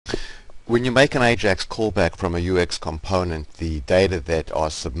When you make an Ajax callback from a UX component, the data that are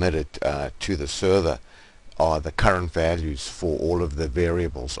submitted to the server are the current values for all of the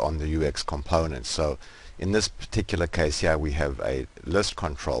variables on the UX component. So in this particular case here we have a list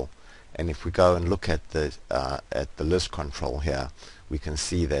control, and if we go and look at the list control here, we can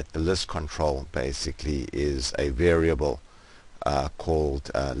see that the list control basically is a variable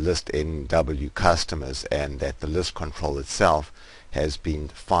called list NW customers, and that the list control itself has been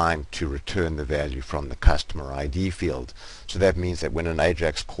defined to return the value from the customer ID field. So that means that when an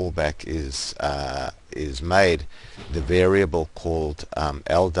Ajax callback is made, the variable called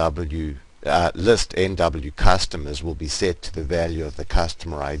LW list NW customers will be set to the value of the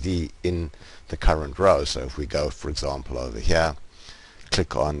customer ID in the current row. So if we go, for example, over here,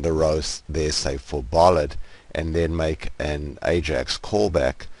 click on the row there, say for Bollard, and then make an Ajax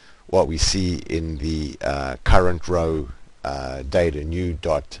callback, what we see in the current row data new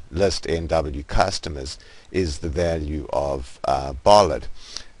dot list NW customers is the value of Bollard.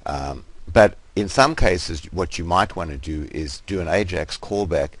 But in some cases what you might want to do is do an Ajax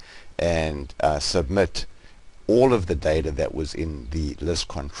callback and submit all of the data that was in the list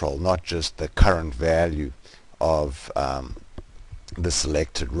control, not just the current value of the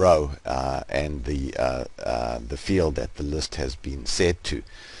selected row and the field that the list has been set to.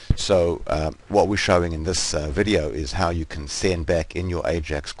 So what we're showing in this video is how you can send back in your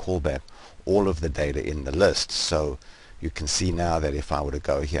Ajax callback all of the data in the list. So you can see now that if I were to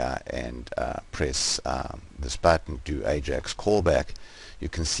go here and press this button, do Ajax callback, you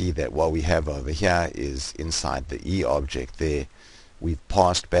can see that what we have over here is inside the E object there, we've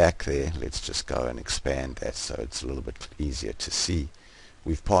passed back there. Let's just go and expand that so it's a little bit easier to see.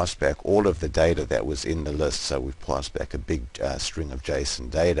 We've passed back all of the data that was in the list, so we've passed back a big string of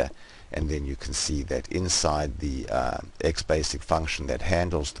JSON data, and then you can see that inside the XBasic function that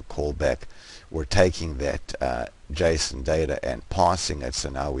handles the callback, we're taking that JSON data and parsing it.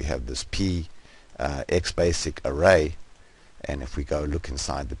 So now we have this P XBasic array, and if we go look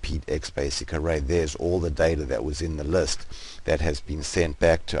inside the P XBasic array, there's all the data that was in the list that has been sent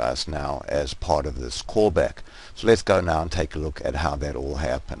back to us now as part of this callback. So let's go now and take a look at how that all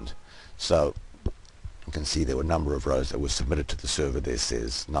happened. So you can see there were a number of rows that were submitted to the server. There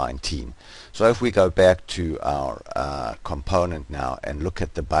says 19. So if we go back to our component now and look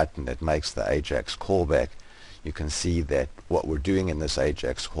at the button that makes the Ajax callback, you can see that what we're doing in this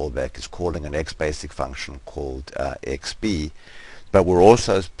Ajax callback is calling an XBasic function called XB, but we're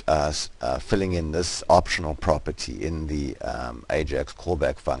also filling in this optional property in the Ajax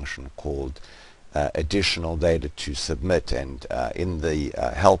callback function called additional data to submit. And in the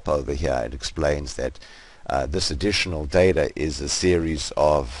help over here it explains that this additional data is a series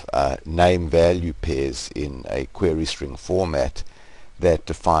of name value pairs in a query string format that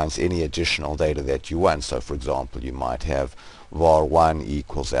defines any additional data that you want. So for example, you might have var1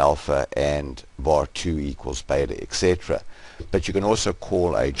 equals alpha and var2 equals beta, etc. But you can also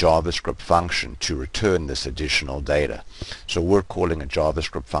call a JavaScript function to return this additional data. So we're calling a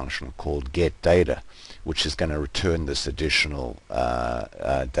JavaScript function called getData, which is going to return this additional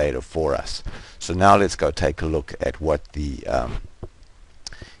data for us. So now let's go take a look at what the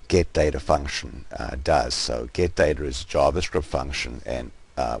getData function does. So getData is a JavaScript function, and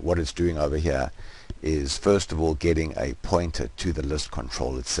what it's doing over here is first of all getting a pointer to the list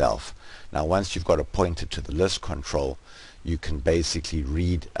control itself. Now once you've got a pointer to the list control, you can basically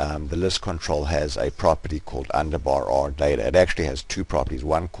read the list control has a property called underbar R data. It actually has two properties,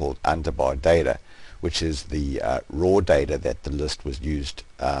 one called underbar data, which is the raw data that the list was used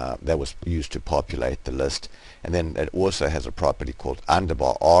to populate the list, and then it also has a property called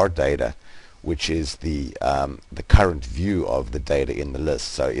underbar R data, which is the current view of the data in the list.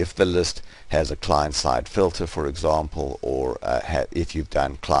 So if the list has a client-side filter, for example, or if you've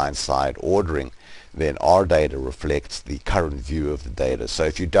done client-side ordering, then R data reflects the current view of the data. So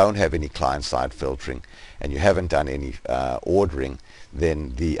if you don't have any client-side filtering and you haven't done any ordering,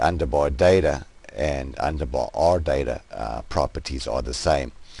 then the underbar data and underbar R data properties are the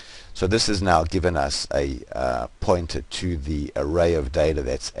same. So this has now given us a pointer to the array of data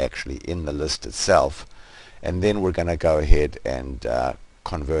that's actually in the list itself, and then we're going to go ahead and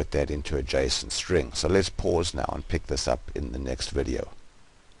convert that into a JSON string. So let's pause now and pick this up in the next video.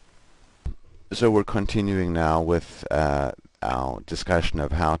 So we're continuing now with our discussion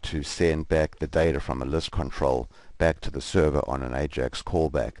of how to send back the data from a list control back to the server on an Ajax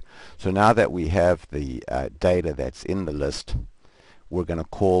callback. So now that we have the data that's in the list, we're going to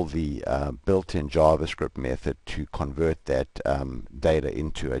call the built-in JavaScript method to convert that data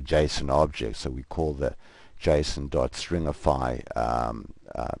into a JSON object. So we call the JSON.stringify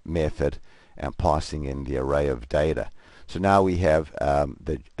method and passing in the array of data. So now we have a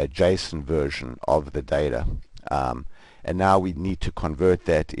JSON version of the data, and now we need to convert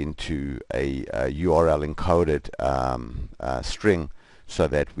that into a URL encoded string, so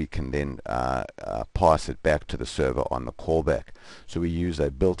that we can then pass it back to the server on the callback. So we use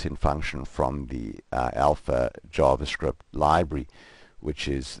a built-in function from the Alpha JavaScript library, which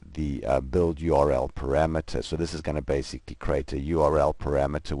is the build URL parameter. So this is going to basically create a URL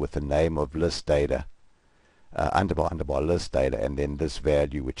parameter with the name of list data, underbar list data, and then this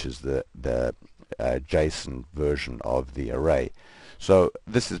value, which is the JSON version of the array. So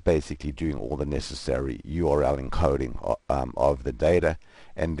this is basically doing all the necessary URL encoding of the data,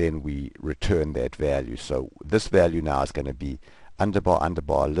 and then we return that value. So this value now is going to be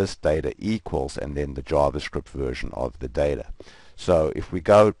underbar list data equals, and then the JavaScript version of the data. So if we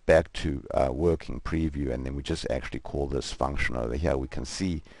go back to working preview, and then we just actually call this function over here, we can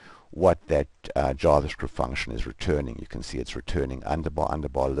see what that JavaScript function is returning. You can see it's returning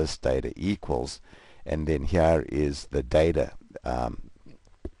underbar list data equals, and then here is the data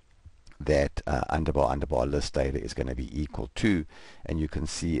that underbar list data is going to be equal to, and you can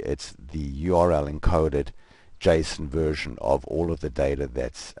see it's the URL encoded JSON version of all of the data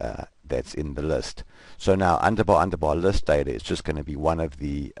that's in the list. So now underbar list data is just going to be one of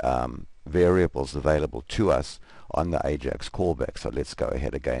the variables available to us on the Ajax callback. So let's go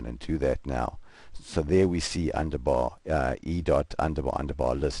ahead again and do that now. So there we see underbar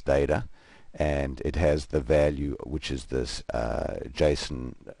underbar list data, and it has the value, which is this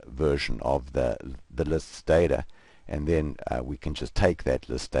JSON version of the list's data, and then we can just take that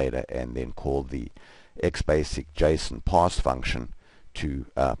list data and then call the xbasic JSON pass function to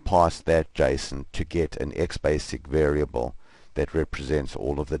pass that JSON to get an xbasic variable that represents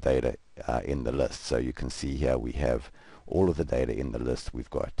all of the data in the list. So you can see here we have all of the data in the list. We've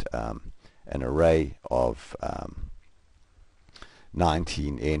got an array of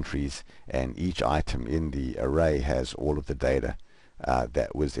 19 entries, and each item in the array has all of the data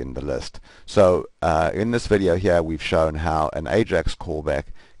that was in the list. So in this video here, we've shown how an Ajax callback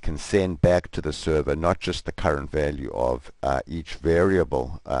can send back to the server not just the current value of each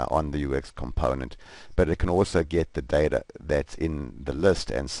variable on the UX component, but it can also get the data that's in the list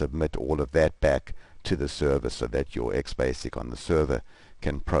and submit all of that back to the server, so that your XBasic on the server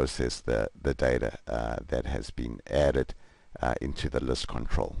can process the data that has been added into the list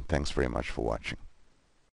control. Thanks very much for watching.